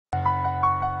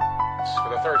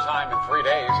For the third time in 3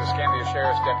 days, Escambia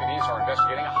Sheriff's deputies are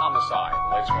investigating a homicide.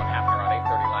 The latest one happened around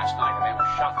 8:30 last night. A man was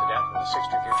shot to death in the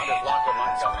 6300 block of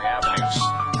Montgomery Avenue.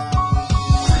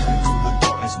 Creeping through the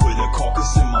darkness with a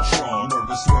carcass in my trunk.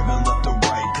 Nervous swerving left to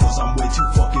right, cause I'm way too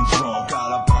fucking drunk.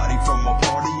 Got a body from a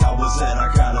party I was at,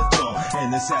 I got a thump. And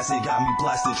this acid got me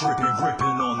blasted, tripping,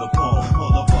 gripping on the pump.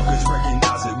 Motherfuckers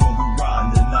recognize it when we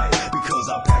riding tonight, because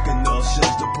I pack enough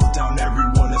shells to put down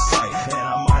everyone in sight. And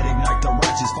I might ignite the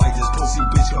righteous fight, this pussy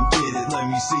bitch, come get it. Let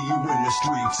me see you in the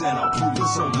streets, and I'll prove the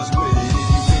soldiers with it. If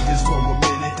you think this for a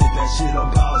minute, think that shit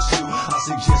abolish you, I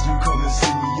suggest you come and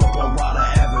see me up on Ryder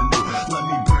Avenue. Let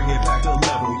me bring it back to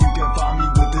level. You can find me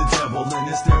with the devil, and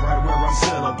it's there right where I'm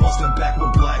settled, busting back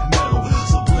with black metal.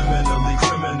 Subliminally,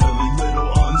 criminally,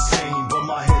 little insane, but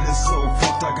my head is so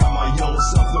fucked, I got my yellow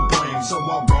self to blame. So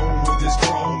I roam with this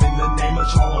chrome in the name of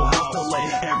Charlo House to lay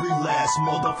every last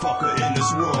motherfucker in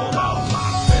this world out.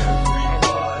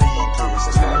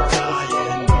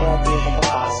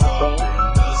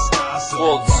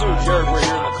 Well, Sue, Jared, we're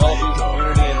here in the Bellevue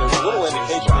community, and there's little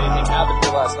indication anything happened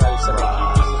here last night except a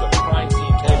few pieces of crime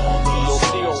scene tape you'll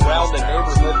see around the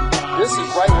neighborhood. This is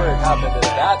right where it happened, and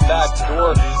that back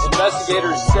door,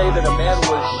 investigators say that a man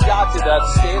was shot to death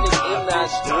standing in that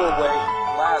doorway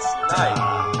last night.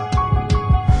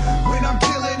 When I'm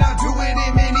killing, I do it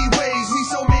in many ways. Need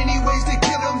so many ways to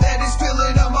kill him that it's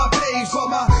filling up my page. But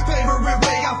my favorite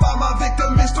way, I find my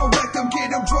victim, misdirect them,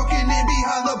 get them drunk and in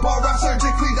behind the bar, I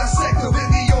surgically dissect them. In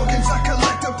the organs, I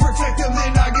collect them, protect them,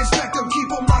 then I inspect them,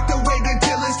 keep them locked away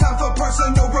until it's time for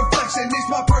personal reflection. It's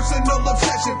my personal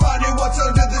obsession, finding what's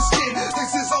under the skin.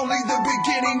 This is only the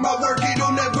beginning, my work,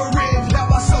 it'll never end. Now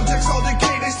my subjects all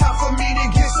decayed, it's time for me to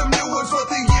get some new ones.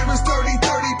 But the year is 3030,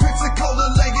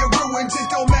 Pensacola laying ruins. It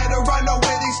don't matter, I know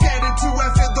where they scattered to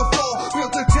after the fall.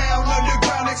 Built a town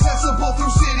underground, accessible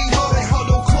through City Hall. They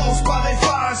huddle close by their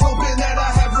fires, hoping that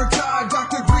I have retired.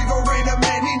 Dr. Griever ain't a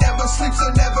man, he never sleeps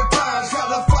or never tires.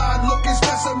 Got a fine looking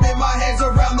specimen, my hands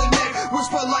around the neck.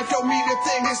 Whisper life don't mean a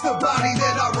thing, it's the body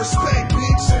that I respect,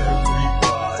 bitch.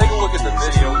 Take a look at the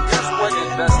video. Here's what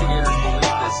investigators believe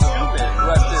this two men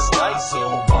dressed in night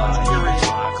camouflage carrying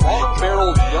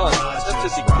long-barreled guns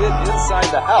attempted to get inside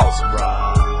the house.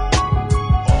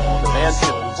 The man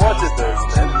confronted those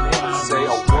men, and neighbors say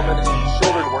a woman and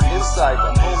children were inside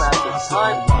the home at the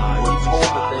time when told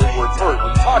that they were hurt.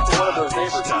 We talked to one of those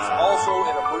neighbors who's also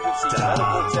an emergency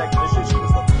medical technician. She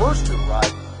was the first to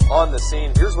arrive on the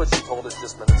scene. Here's what she told us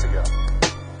just minutes ago.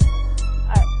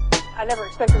 I never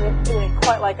expected anything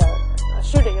quite like a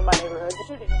shooting in my neighborhood.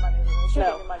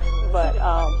 But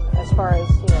as far as,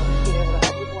 being able to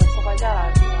help people and stuff like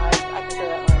that, I consider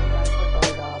that my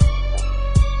first job.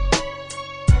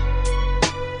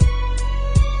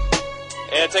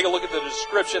 And take a look at the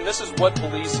description. This is what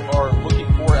police are looking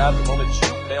for at the moment.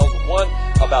 Two males, one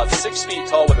about 6 feet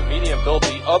tall with a medium build,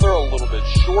 the other a little bit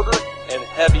shorter and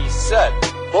heavy set.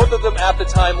 Both of them at the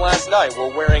time last night were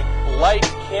wearing light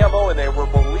camo, and they were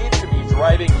believed to be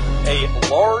driving a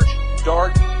large,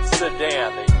 dark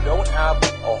sedan. They don't have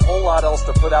a whole lot else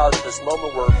to put out at this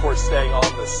moment. We're, of course, staying on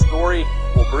the story.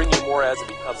 We'll bring you more as it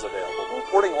becomes available.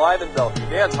 Reporting live in Bellevue,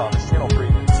 Dan Thomas, Channel 3.